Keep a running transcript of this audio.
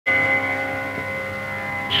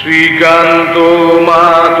Srikanto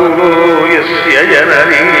Maturo Yasya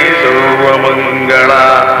Janani Sarvamangala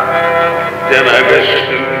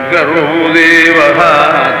Janakashankaru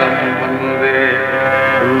Devahatam Vande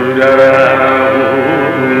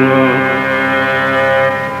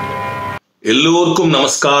எல்லோருக்கும்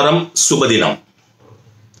நமஸ்காரம். சுபதினம்.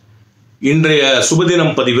 இன்றைய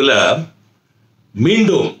சுபதினம் பதிவில்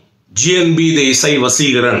மீண்டும் ஜிஎன்பி தி இசை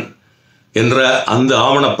வசீகரன் என்ற அந்த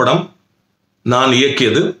ஆவணப்படம் நான்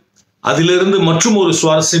இயக்கியது. அதிலிருந்து மற்றும் ஒரு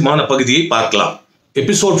சுவாரஸ்யமான பகுதியை பார்க்கலாம்.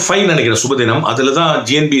 எபிசோட் 5 நினைக்கிறேன் சுபதினம். அதில் தான்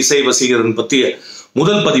ஜிஎன்பி இசை வசீகரன் பற்றிய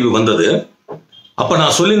முதல் பதிவு வந்தது. அப்போ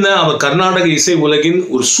நான் சொல்லியிருந்தேன், அவர் கர்நாடக இசை உலகின்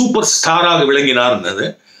ஒரு சூப்பர் ஸ்டாராக விளங்கினார்ன்றது.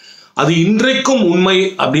 அது இன்றைக்கும் உண்மை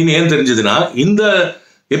அப்படின்னு ஏன் தெரிஞ்சதுன்னா, இந்த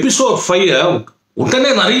எபிசோட் 5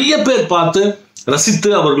 உடனே நிறைய பேர் பார்த்து ரசித்து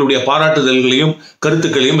அவர்களுடைய பாராட்டுதல்களையும்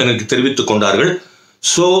கருத்துக்களையும் எனக்கு தெரிவித்துக் கொண்டார்கள்.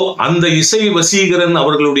 ஸோ அந்த இசை வசீகரன்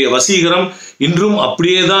அவர்களுடைய வசீகரம் இன்றும்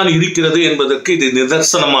அப்படியே தான் இருக்கிறது என்பதற்கு இது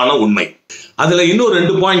நிதர்சனமான உண்மை. அதில் இன்னும்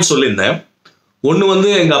 2 பாயிண்ட் சொல்லியிருந்தேன். ஒன்று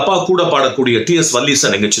எங்கள் அப்பா கூட பாடக்கூடிய டி.எஸ்.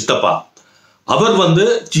 வல்லீசன், எங்கள் சித்தப்பா, அவர்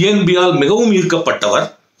ஜிஎன்பியால் மிகவும் ஈர்க்கப்பட்டவர்.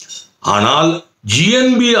 ஆனால்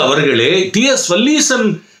ஜிஎன்பி அவர்களே டி.எஸ். வல்லீசன்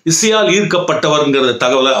இசையால் ஈர்க்கப்பட்டவர்ங்கிற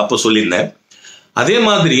தகவலை அப்போ சொல்லியிருந்தேன். அதே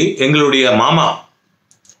மாதிரி எங்களுடைய மாமா,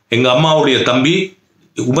 எங்கள் அம்மாவுடைய தம்பி,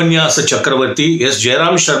 உபன்யாச சக்கரவர்த்தி எஸ்.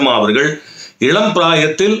 ஜெயராம் சர்மா அவர்கள் இளம்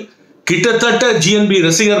பிராயத்தில் கிட்டத்தட்ட ஜிஎன்பி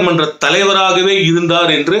ரசிகர் மன்ற தலைவராகவே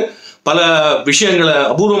இருந்தார் என்று பல விஷயங்களை,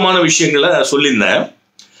 அபூர்வமான விஷயங்களை சொல்லியிருந்தேன்.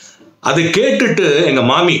 அதை கேட்டுட்டு எங்கள்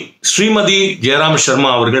மாமி ஸ்ரீமதி ஜெயராம் சர்மா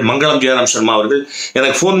அவர்கள், மங்களம் ஜெயராம் சர்மா அவர்கள்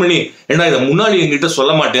எனக்கு ஃபோன் பண்ணி, ஏன்னா இதை முன்னாடி எங்கிட்ட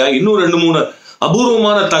சொல்ல மாட்டியா, இன்னும் 2-3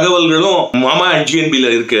 அபூர்வமான தகவல்களும் மாமா அண்ட் ஜிஎன்பியில்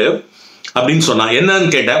இருக்கு அப்படின்னு சொன்னான். என்னன்னு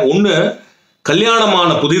கேட்டேன். ஒன்று, கல்யாணமான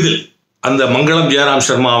புதிதில் அந்த மங்களம் ஜெயராம்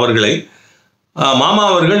சர்மா அவர்களை மாமா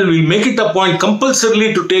அவர்கள் will make it a point compulsorily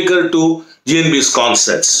to take her to GNB's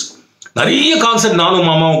concerts. நிறைய கான்சர்ட் நானும்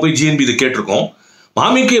மாமாவும் போய் ஜிஎன்பி இது கேட்டிருக்கோம்.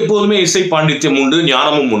 மாமிக்கு எப்போதுமே இசை பாண்டித்யம் உண்டு,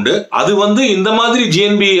 ஞானமும் உண்டு. அது இந்த மாதிரி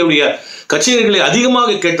ஜிஎன்பி உடைய கச்சேரிகளை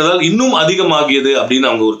அதிகமாக கேட்டதால் இன்னும் அதிகமாகியது அப்படின்னு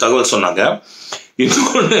அவங்க ஒரு தகவல் சொன்னாங்க.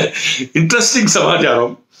 இன்னொன்று இன்ட்ரெஸ்டிங்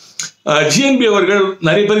சமாச்சாரம், ஜிஎன்பி அவர்கள்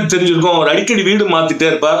நிறைய பேருக்கு தெரிஞ்சிருக்கும், அவர் அடிக்கடி வீடு மாத்திட்டே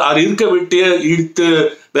இருப்பார். அவர் இருக்க விட்டே இழுத்து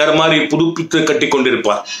வேற மாதிரி புதுப்பித்து கட்டி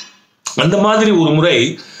கொண்டிருப்பார். அந்த மாதிரி ஒரு முறை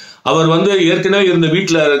அவர் ஏற்கனவே இருந்த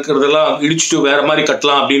வீட்டில் இருக்கிறதெல்லாம் இடிச்சுட்டு வேற மாதிரி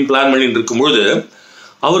கட்டலாம் அப்படின்னு பிளான் பண்ணிட்டு இருக்கும்பொழுது,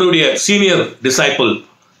 அவருடைய சீனியர் டிசைபிள்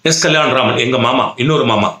எஸ். கல்யாணராமன், எங்க மாமா, இன்னொரு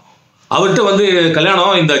மாமா, அவர்கிட்ட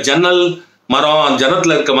கல்யாணம், இந்த ஜன்னல் மரம்,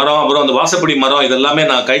 ஜன்னத்தில் இருக்க மரம், அப்புறம் அந்த வாசப்படி மரம், இதெல்லாமே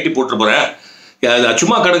நான் கட்டி போட்டு போறேன்,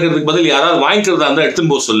 சும்மா கிடக்கிறதுக்கு பதில் யாராவது வாங்கிக்கிறதா இருந்தால்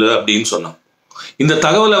எடுத்துன்னு போக சொல்லு அப்படின்னு சொன்னான். இந்த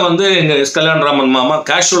தகவலை எங்க எஸ். கல்யாணராமன் மாமா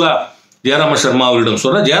கேஷுவலா ஜெயராம சர்மா அவரிடம்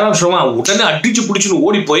சொன்ன. ஜெயராம் சர்மா உடனே அடிச்சு பிடிச்சுன்னு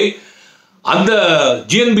ஓடி போய் அந்த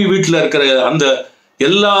ஜிஎன்பி வீட்டில் இருக்கிற அந்த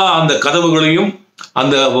எல்லா அந்த கதவுகளையும்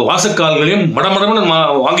அந்த வாசக்கால்களையும் மடமடமன்னு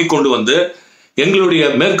வாங்கி கொண்டு எங்களுடைய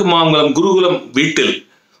மேற்கு மாங்குளம் குருகுலம் வீட்டில்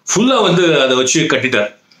ஃபுல்லா அதை வச்சு கட்டிட்டார்.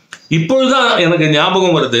 இப்பொழுதுதான் எனக்கு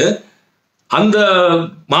ஞாபகம் வருது, அந்த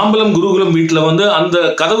மாம்பலம் குருகுலம் வீட்டில் அந்த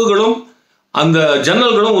கதவுகளும் அந்த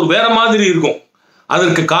ஜன்னல்களும் ஒரு வேற மாதிரி இருக்கும்.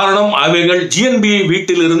 அதற்கு காரணம் அவைகள் ஜிஎன்பி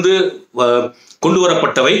வீட்டிலிருந்து கொண்டு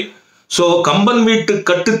வரப்பட்டவை. ஸோ கம்பன் வீட்டு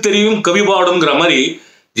கட்டு தெரியும் கவிபாடுங்கிற மாதிரி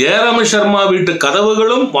ஜெயராம சர்மா வீட்டு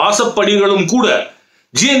கதவுகளும் வாசப்படிகளும் கூட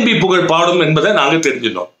ஜிஎன்பி புகழ் பாடும் என்பதை நாங்கள்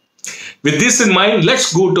தெரிஞ்சிட்டோம். With this in mind, let's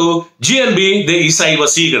go to GNB the Isai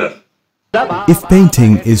Vaseekaran. If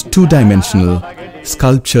painting is 2-dimensional,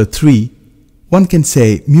 sculpture 3, one can say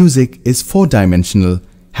music is 4-dimensional,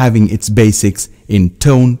 having its basics in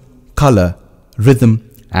tone, color, rhythm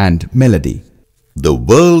and melody. The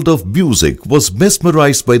world of music was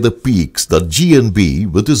mesmerized by the peaks that GNB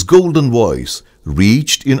with his golden voice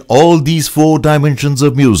reached in all these 4 dimensions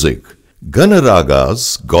of music. Ganaragas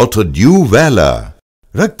got a new valor.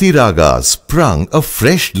 Rakti Ragas sprung a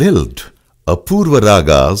fresh lilt. Apurva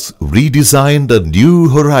Ragas redesigned a new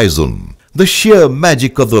horizon. The sheer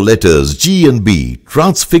magic of the letters GNB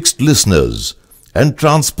transfixed listeners and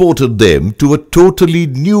transported them to a totally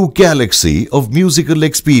new galaxy of musical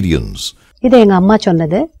experience. இது எங்க அம்மா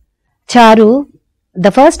சொன்னது. Sir,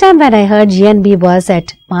 the first time when I heard GNB was at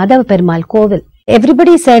Madhava Perumal கோவில்.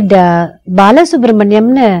 Everybody said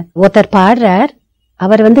பாலசுப்ரமணியம்னு ஒருத்தர் பாடுறார்,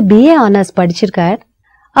 அவர் BA honours படிச்சிருக்கார்.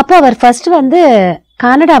 அப்போ அவர் first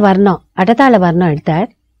Kannada வர்ணம், அடதாள வர்ணம் எடுத்தார்.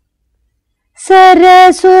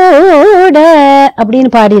 சரசூட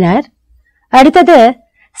அப்படின்னு பாடினார். அடுத்தது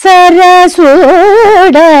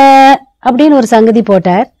சரசூட அப்படின்னு ஒரு சங்கதி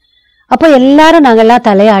போட்டார். அப்போ எல்லாரும் நாங்கெல்லாம்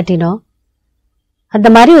தலையாட்டினோம். அந்த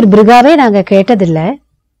மாதிரி ஒரு பிருகாவே நாங்க கேட்டதில்லை.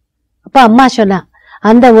 அப்ப அம்மா சொன்னா,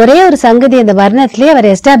 அந்த ஒரே ஒரு சங்கதி அந்த வர்ணத்திலேயே அவர்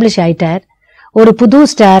எஸ்டாப்ளிஷ் ஆயிட்டார், ஒரு புது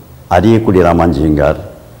star. Ariyakudi ராமாஞ்சிங்கார்,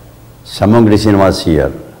 Shamangri Srinivas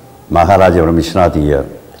here, Maharaja Vishnath here,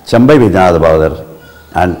 Chambai Vidyanatha Bhagavatar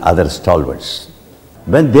and other stalwarts.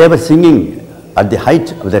 When they were singing at the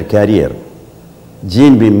height of their career,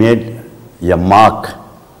 G&B made a mark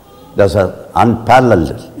that was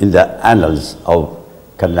unparalleled in the annals of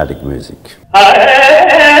Carnatic music.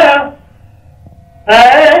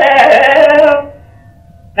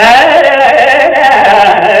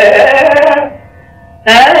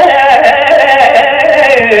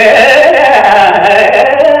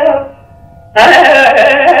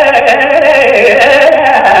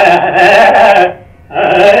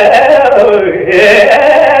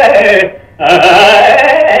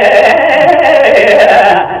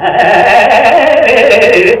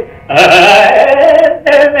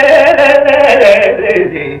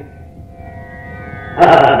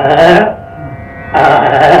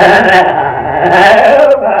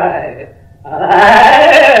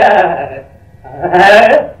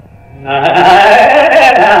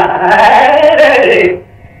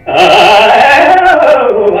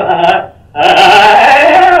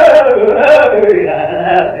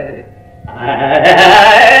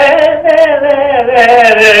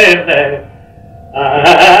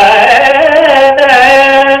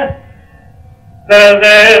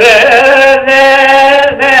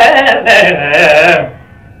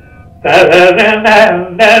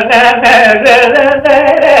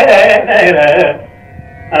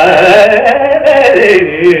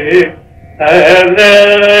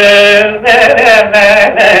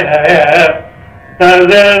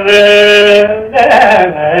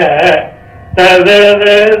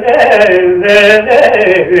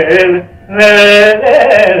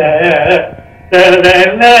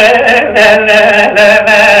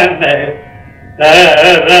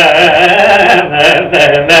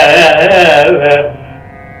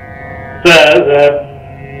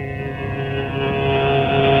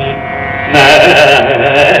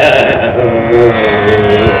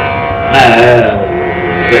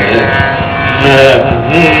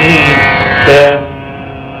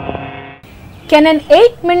 Can an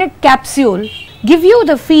 8-minute capsule give you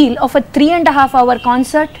the feel of a 3.5-hour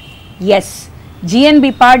concert? Yes.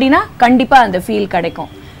 GNB Padina Kandipa and the feel kadaikum.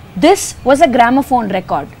 This was a gramophone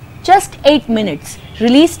record, just 8 minutes,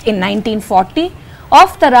 released in 1940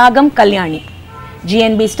 of the Ragam Kalyani.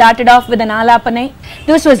 GNB started off with an Alapanai.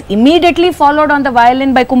 This was immediately followed on the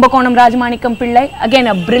violin by Kumbakonam Rajamanikam Pillai, again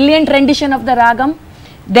a brilliant rendition of the Ragam.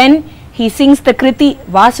 Then he sings the Kriti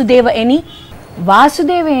Vasudeva Eni.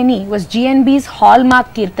 Vasudeva Eni was GNB's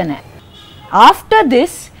hallmark Kirtana. After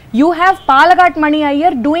this, you have Palagat Mani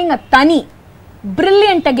Iyer doing a Tani.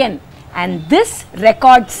 Brilliant again. And this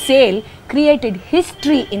record sale created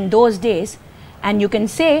history in those days. And you can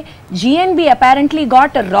say GNB apparently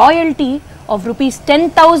got a royalty of rupees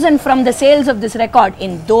 10,000 from the sales of this record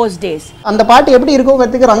in those days. அந்த பாட்டு எப்படி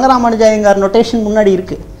இருக்கும்ங்கிறதுக்கு ரங்கராமானுஜாயங்கார் notation முன்னாடி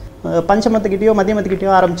இருக்கு. பஞ்சமத்துக்கிட்டயோ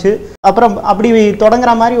மத்தியமத்துக்கிட்டயோ ஆரம்பிச்சு அப்புறம் அப்படி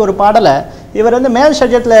தொடங்குற மாதிரி ஒரு பாடலை இவர் வந்து மேல்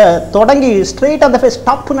சஜத்தில் தொடங்கி ஸ்ட்ரெயிட் அந்த ஃபேஸ்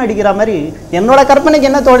டப்புன்னு அடிக்கிற மாதிரி என்னோட கற்பனைக்கு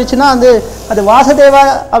என்ன தோணுச்சுன்னா அது வாசுதேவா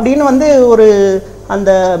அப்படின்னு வந்து ஒரு அந்த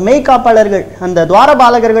மெய்காப்பாளர்கள் அந்த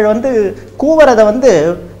துவாரபாலகர்கள் வந்து கூவறதை வந்து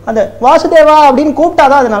அந்த வாசுதேவா அப்படின்னு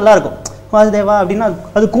கூப்பிட்டாதான் அது நல்லா இருக்கும். வாசுதேவா அப்படின்னா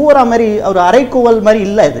அது கூவுற மாதிரி ஒரு அரைக்கூவல் மாதிரி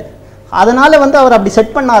இல்லை இது. அதனால வந்து அவர் அப்படி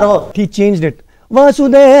செட் பண்ணாரோ. He changed it.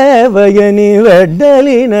 வாசுதேவயனி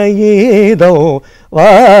வெட்டலினீதோ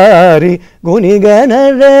வாரி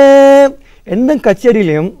குணிகனரே. எந்த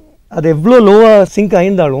கச்சேரியிலையும் அது எவ்வளோ லோவாக சிங்க்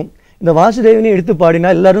ஆயிருந்தாலும் இந்த வாசுதேவனை எடுத்து பாடினா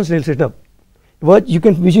எல்லாரும் still set up. You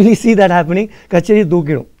can visually see that happening. கச்சேரி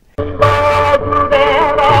தூக்கிடும்.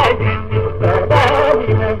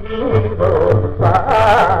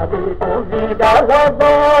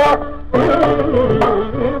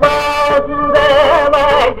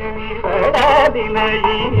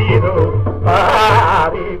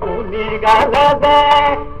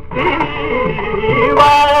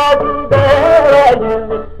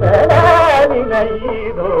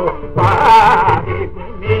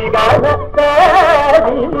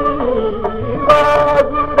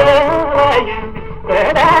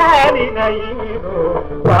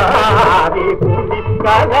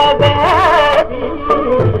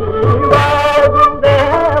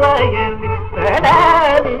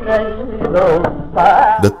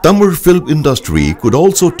 The Tamil film industry could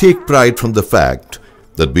also take pride from the fact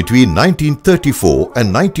that between 1934 and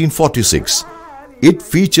 1946, it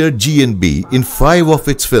featured GNB in 5 of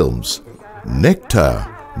its films. Nectar,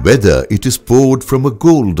 whether it is poured from a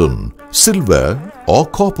golden, silver or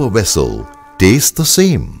copper vessel, tastes the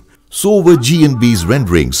same. So were GNB's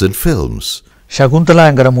renderings in films.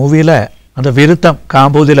 சகுந்தலாங்கிற மூவியில் அந்த விருத்தம்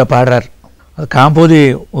காம்போதியில் பாடுறார். அது காம்போதி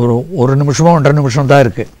ஒரு நிமிஷமோ 1.5 நிமிஷம் தான்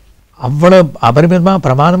இருக்குது. அவ்வளோ அபரிமிதமாக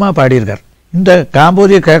பிரமாதமாக பாடியிருக்கார். இந்த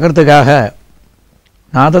காம்போதியை கேட்கறதுக்காக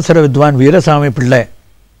நாதஸ்வர வித்வான் வீரசாமி பிள்ளை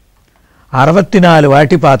 64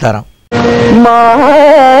 வாட்டி பார்த்தாராம்.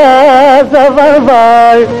 மாசவள்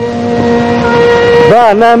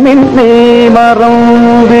வனமின்னை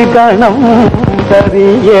மறந்து கணம்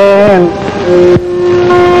தரியேன்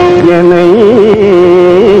என்னை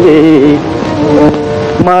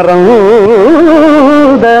மறந்தல்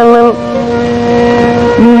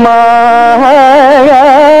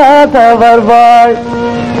மாதவர்வாள்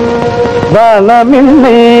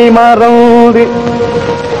வனமின்னை மறந்து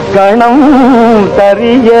கணம்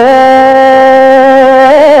தரிய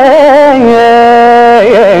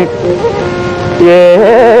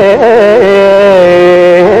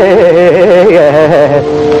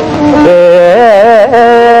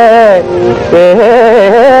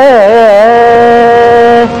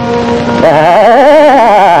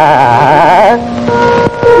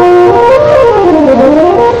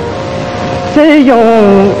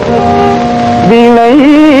செய்யும் வினை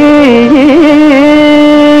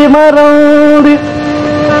மறந்து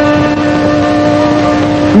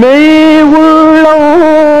மெய் உள்ளம்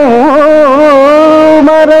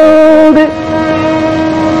மறந்து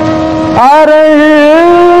அரண்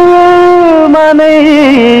மனை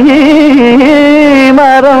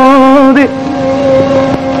மறந்து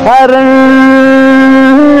அரண்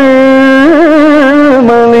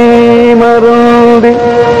மனை மறந்து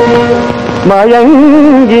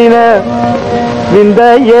மயங்கின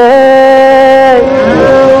விந்தையே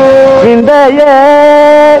விந்தையே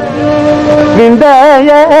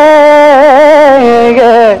விந்தையே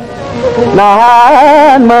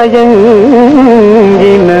நான்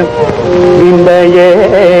மயங்கின விந்தையே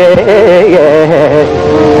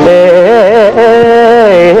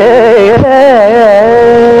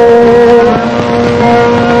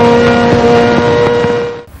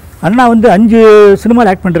அண்ணா வந்து 5 சினிமாவில்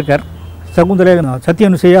ஆக்ட் பண்ணிருக்கார். சகுந்தலை,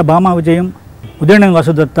 சத்யனுசையா, பாமா விஜயம், உதயநன்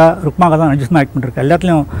வாசுதத்தா, ருக்மாகதான் 5 சினிமா ஆக்ட் பண்ணிருக்கார்.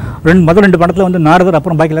 எல்லாத்துலேயும் முதல் 2 படத்தில் வந்து நாரதர்,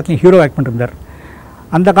 அப்புறம் பாக்கி எல்லாத்துலையும் ஹீரோ ஆக்ட் பண்ணிருந்தார்.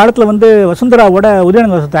 அந்த காலத்தில் வந்து வசுந்தராவோட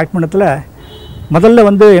உதயநன் வாசுதத்தா ஆக்ட் பண்ணத்தில் முதல்ல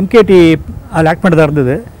வந்து எம்கேடி அதில் ஆக்ட் பண்ணுறதா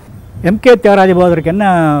இருந்தது. எம்கே தியாகராஜபாதருக்கு என்ன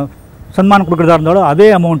சன்மானம் கொடுக்குறதா இருந்தாலும் அதே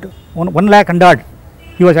amount 1 lakh and odd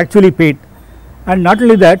he was actually paid. And not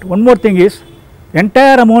only that, one more thing is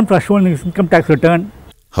entire amount for showing his income tax return.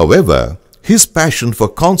 However, his passion for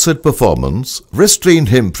concert performance restrained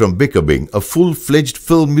him from becoming a full-fledged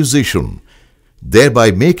film musician, thereby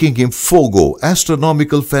making him forego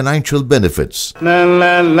astronomical financial benefits.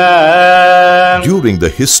 During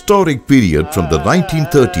the historic period from the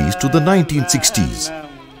 1930s to the 1960s,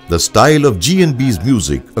 the style of G&B's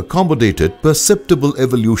music accommodated perceptible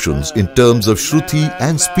evolutions in terms of shruti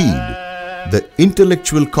and speed. The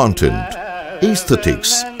intellectual content,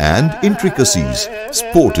 aesthetics and intricacies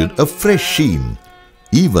sported a fresh sheen,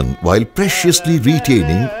 even while preciously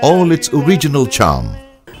retaining all its original charm.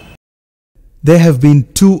 There have been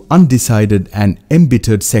 2 undecided and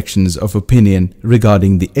embittered sections of opinion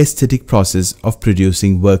regarding the aesthetic process of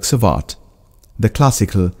producing works of art, the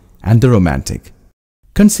classical and the romantic.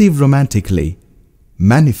 Conceive romantically,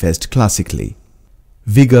 manifest classically.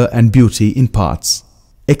 Vigor and beauty in parts,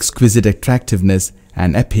 exquisite attractiveness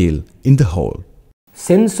and appeal in the whole.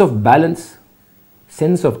 Sense of balance,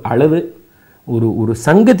 sense of அளவு, ஒரு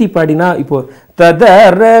சங்கதி பாடினா இப்போ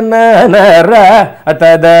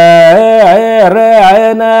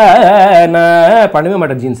பண்ணவே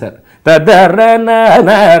மாட்டேன் gene sir.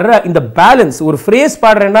 இந்த balance ஒரு phrase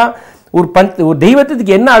பாடுறேன்னா ஒரு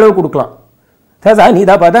தெய்வத்துக்கு என்ன அளவு கொடுக்கலாம்,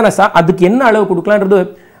 நீதா பார்த்தா அதுக்கு என்ன அளவு கொடுக்கலான்றது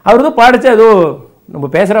அவர் தான் பாடிச்சா ஏதோ நம்ம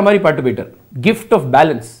பேசுற மாதிரி பாட்டு போயிட்டார். Gift of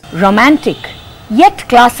balance. Romantic yet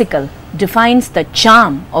classical defines the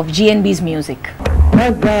charm of G&B's music.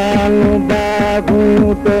 Hajanu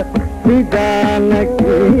bagunuta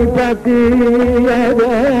sijalagi badi,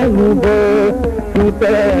 hajanu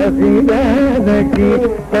bagunuta sijalagi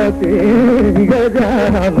badi,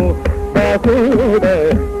 bagunuta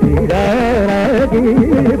sijalagi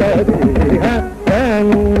badi,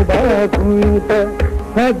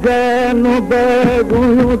 hajanu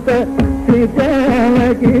bagunuta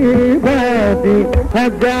sijalagi badi,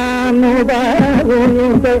 hajanu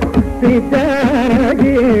bagunuta sijalagi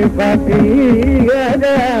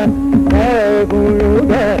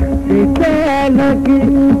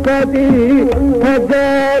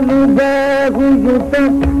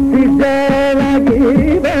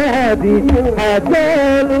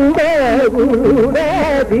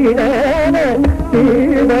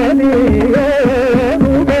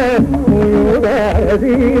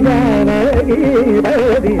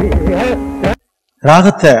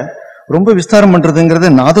ராகத்தை ரொம்ப விஸ்தாரம் பண்றதுங்கிறது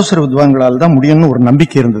நாதஸ்வர வித்வான்களால் தான் முடியும்னு ஒரு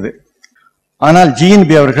நம்பிக்கை இருந்தது. ஆனால்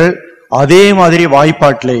ஜிஎன்பி அவர்கள் அதே மாதிரி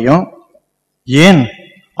வாய்ப்பாட்டிலேயும் ஏன்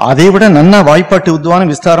அதை விட நன்னா வாய்ப்பாட்டு வித்வான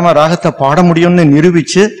விஸ்தாரமா ராகத்தை பாட முடியும்னு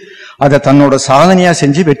நிரூபிச்சு அதை தன்னோட சாதனையா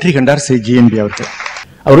செஞ்சு வெற்றி கண்டார் ஸ்ரீ ஜிஎன்பி அவர்கள்.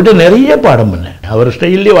 அவர்கிட்ட நிறைய பாடம் பண்ணேன். அவர்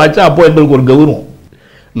ஸ்டைல்லே வாய்ச்சா அப்போ எங்களுக்கு ஒரு கௌரவம்.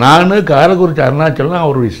 நான் காரக்குறிச்சி அருணாச்சலம்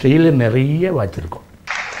அவருடைய ஸ்டைலில் நிறைய வாய்ச்சிருக்கோம்.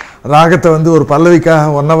 ராகத்தை வந்து ஒரு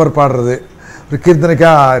பல்லவிக்காக 1 hour பாடுறது, ஒரு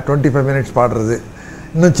கீர்த்தனைக்காக 25 minutes பாடுறது,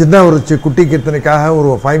 இன்னும் சின்ன ஒரு குட்டி கீர்த்தனைக்காக ஒரு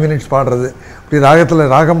 5 minutes பாடுறது, இப்படி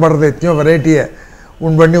ராகத்தில் ராகம் பாடுறது எத்தனையோ வெரைட்டியை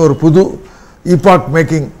உன் பண்ணி ஒரு புது ஈபாக்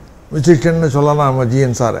மேக்கிங் மியூசிஷியன்னு சொல்லலாம் நம்ம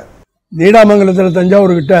ஜிஎன் சாரை. நீடாமங்கலத்தில்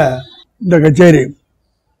தஞ்சாவூர்கிட்ட இந்த கச்சேரி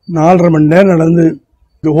 4.5 மணி நேரம் நடந்து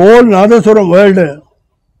the whole nadaswaram world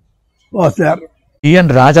was there.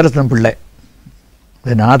 என் ராஜரத்னம் பிள்ளை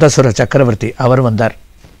நாதஸ்வர சக்கரவர்த்தி அவர் வந்தார்.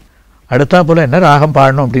 அடுத்தா போல் என்ன ராகம்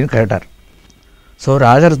பாடணும் அப்படின்னு கேட்டார். ஸோ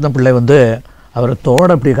ராஜரத்னம் பிள்ளை வந்து அவர்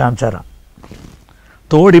தோடு அப்படி காமிச்சாராம்,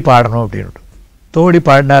 தோடி பாடணும் அப்படின்னு. தோடி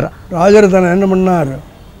பாடினார். ராஜரத்னம் என்ன பண்ணார்,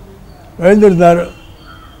 எழுந்திருந்தார்,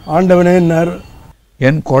 ஆண்டவனே என்னார்,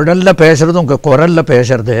 என் குழலில் பேசுறது உங்கள் குரலில்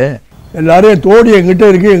பேசுறது எல்லாரையும் தோடி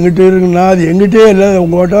எங்கிட்ட இருக்கு எங்கிட்ட இருக்குன்னா அது எங்கிட்டே இல்லை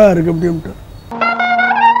உங்கள்கிட்ட தான் இருக்கு அப்படின்ட்டு.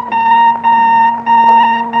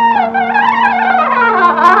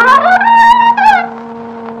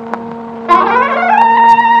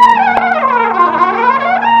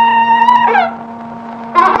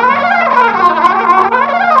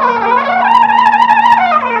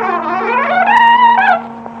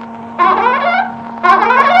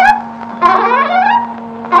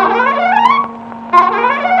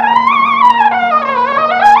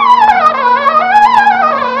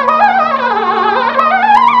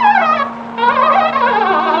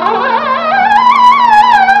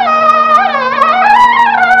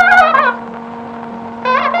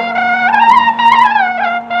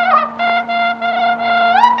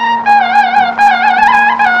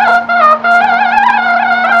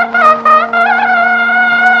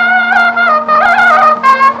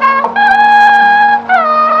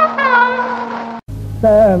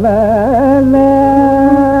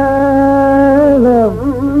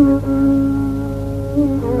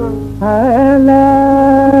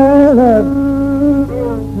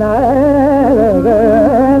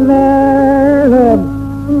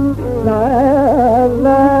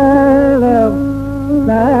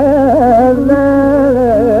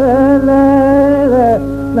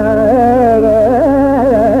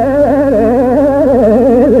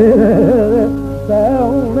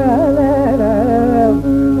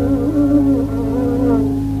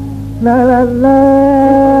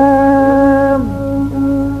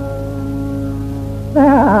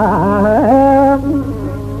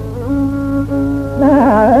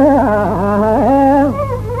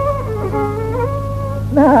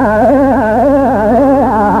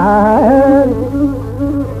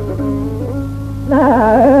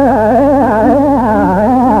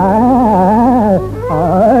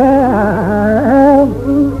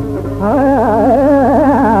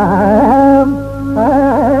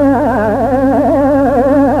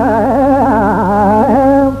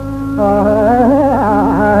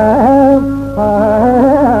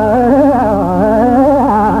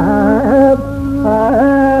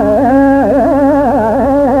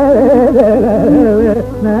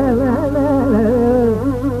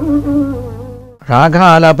 ராக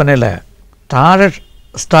ஆலாபனையில் தார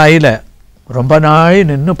ஸ்தாயில் ரொம்ப நாள்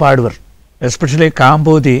நின்று பாடுவர். எஸ்பெஷலி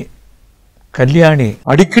காம்போதி, கல்யாணி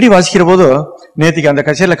அடிக்கடி வாசிக்கிற போது நேற்றுக்கு அந்த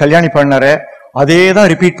கச்சேரியில் கல்யாணி பாடினாரே அதே தான்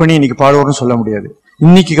ரிப்பீட் பண்ணி இன்னைக்கு பாடுவோம்னு சொல்ல முடியாது.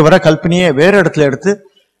 இன்னைக்கு வர கல்பனையே வேற இடத்துல எடுத்து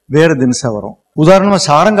வேற தினசா வரும். உதாரணமா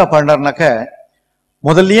சாரங்கா பாடினார்னாக்க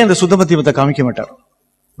முதல்லயே அந்த சுத்தமத்தியமத்தை காமிக்க மாட்டார்.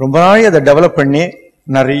 ரொம்ப நாள் அதை டெவலப் பண்ணி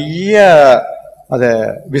நிறைய அதை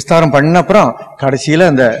விஸ்தாரம் பண்ண அப்புறம் கடைசியில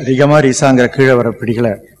அந்த ரிகமா ரிசாங்கிற கீழே வர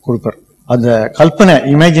பிடிகளை கொடுப்பார். அந்த கல்பனை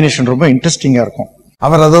இமேஜினேஷன் ரொம்ப இன்ட்ரெஸ்டிங்கா இருக்கும்.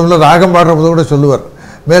 அவர் அதுவும் ராகம் பாடுற போது கூட சொல்லுவார்,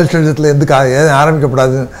 மேல் ஸ்டேஜத்தில் எதுக்கு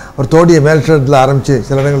ஆரம்பிக்கப்படாது, ஒரு தோடியை மேல் ஸ்டேஜத்தில் ஆரம்பித்து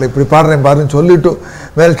சில இடங்களில் இப்படி பாடுறேன் பாருன்னு சொல்லிவிட்டு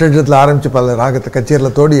மேல் ஸ்டேஜத்தில் ஆரம்பித்து பல ராகத்தை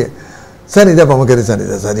கச்சேரியில் தோடியை சனிதா பமக்கரி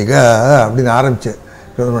சனிதா சரிகா அப்படின்னு ஆரம்பித்து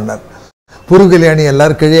இது பண்ணார். புரு கல்யாணி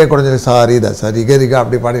எல்லாரும் கிழியே குறைஞ்ச சாரிதா சரிகரிகா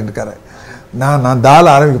அப்படி பாடிட்டு இருக்காரு. நான் தால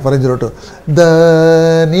ஆரம்பிக்க போகிறேன்னு சொல்லிட்டு த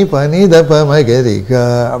நீ பனி த பமகரிகா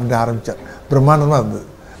அப்படின்னு ஆரம்பித்தார். பிரம்மாண்டமாக இருந்தது.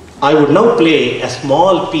 I would now play a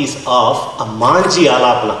small piece of a Manji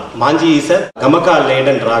Alapana. Manji is a Gamaka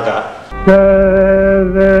laden raga.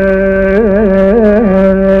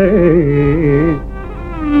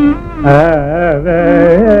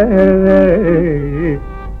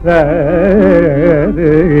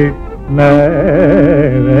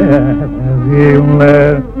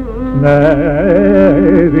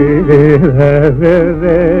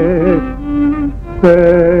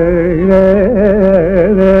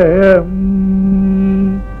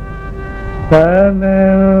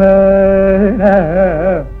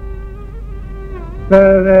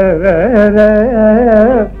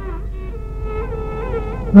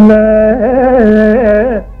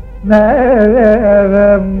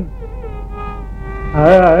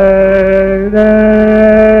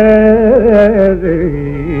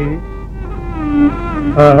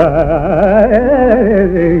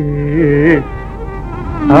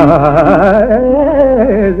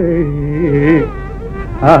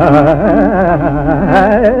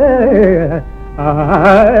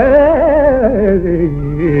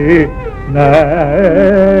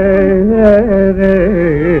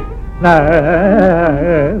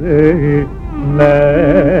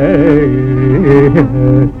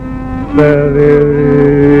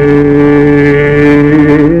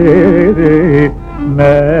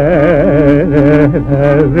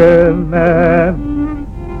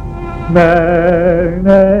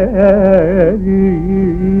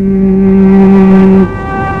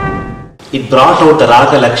 It brought out the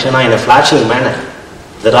Raga Lakshana in a flashing manner.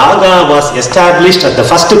 The Raga was established at the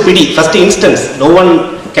first pidi, first instance. No one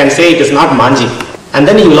can say it is not Manji. And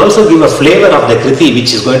then he will also give a flavor of the Kriti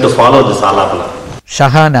which is going to follow this Alapana.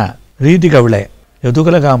 Shahana, ரீதி கவலை,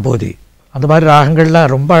 யதுகுல காம்போதி, அந்த மாதிரி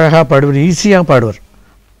ராகங்கள்லாம் ரொம்ப அழகாக பாடுவார், ஈஸியாக பாடுவார்.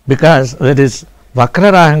 Because that is வக்ர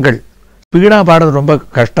ராகங்கள், ஸ்பீடாக பாடுறது ரொம்ப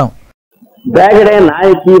கஷ்டம். பேகடை,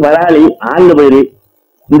 நாயக்கி, வராளி, ஆண்டு பயிரி,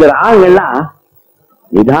 இந்த ராகங்கள்லாம்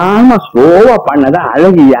நிதானமா ஸ்லோவா பாடினதா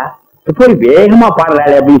அழகியா எப்படி வேகமா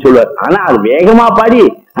பாடுறாளே அப்படின்னு சொல்லுவார். ஆனா அது வேகமா பாடி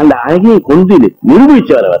அந்த அழகியை கொண்டு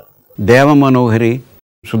நிரூபிச்சவர் அவர். தேவ மனோகரி,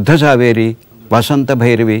 சுத்த சாவேரி, வசந்த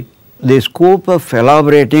Bhairavi, the scope of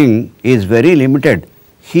elaborating is very limited.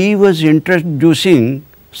 He was introducing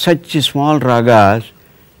such small ragas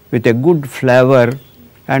with a good flavor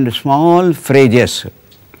and small phrases,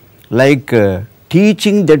 like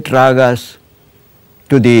teaching that ragas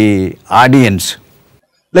to the audience.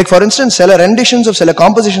 Like for instance, சில renditions of சில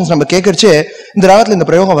compositions நம்ம கேட்கறச்சே இந்த ராகத்துல இந்த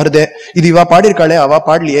பிரயோகம் வருது, இது இவா பாடிருக்காளே அவா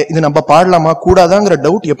பாடலையே, இது நம்ம பாடலாமா கூடாதாங்கிற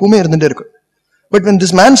டவுட் எப்பவுமே இருந்துட்டே இருக்கு. But when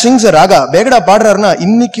this man sings a raga, Begada பாடுறாருன்னா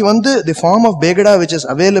இன்னைக்கு வந்து the form of Begada which is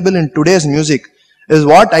available in today's music is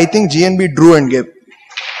what I think GNB drew and gave.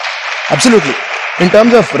 Absolutely. In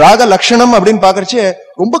terms of raga lakshanam அப்படின்னு பாக்கறச்சே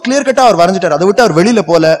ரொம்ப clear கட்டா அவர் வரைஞ்சிட்டார். அதை விட்டு அவர் வெளியில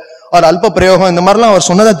போல ஒரு அல்ப பிரயோகம் இந்த மாதிரிலாம் அவர்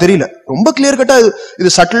சொன்னதா தெரியல. ரொம்ப கிளியர் கட்டா இது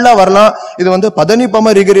சட்டிலா வரலாம், இது வந்து பதனி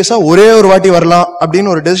பம ரிகரிஸா ஒரே ஒரு வாட்டி வரலாம்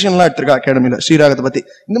அப்படின்னு ஒரு டெசிஷன்லாம் எடுத்திருக்கா அகாடமில ஸ்ரீராகத்தை பத்தி.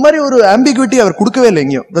 இந்த மாதிரி ஒரு ஆம்பிகுவிட்டி அவர் கொடுக்கவே இல்லை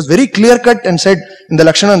எங்கேயும். It was very clear cut and set இந்த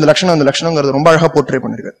லட்சணம் இந்த லட்சணம் இந்த லட்சணங்கிறது ரொம்ப அழகா போர்ட்ரே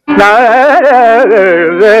பண்ணிருக்காரு.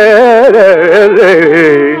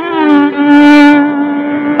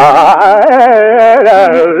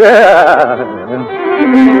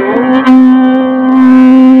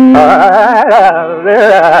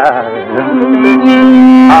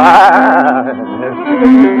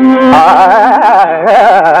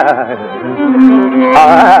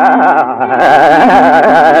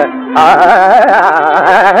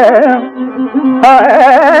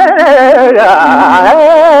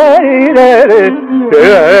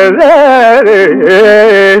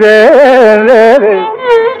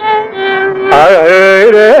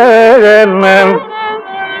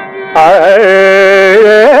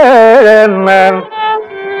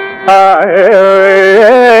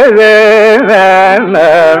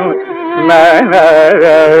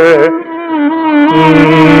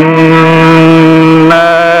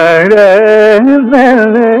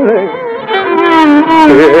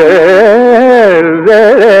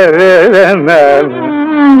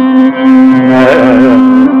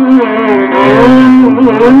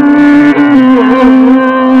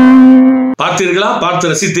 பார்த்தீர்களா, பார்த்து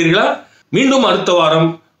ரசித்தீர்களா? மீண்டும் அடுத்த வாரம்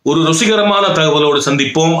ஒரு ருசிகரமான தகவலோடு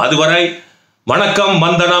சந்திப்போம். அதுவரை வணக்கம்,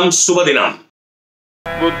 வந்தனம், சுபதினம்.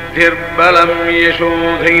 புத்திர்பலம்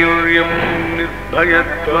யசோதைர்யம்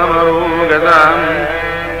நிர்பயத்வமரோகதாம்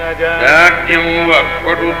ராஜ்யம்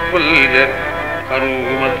வக்படுத்பல்ய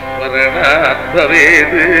கருமஸ்மரணாத்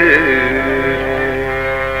பவேத்.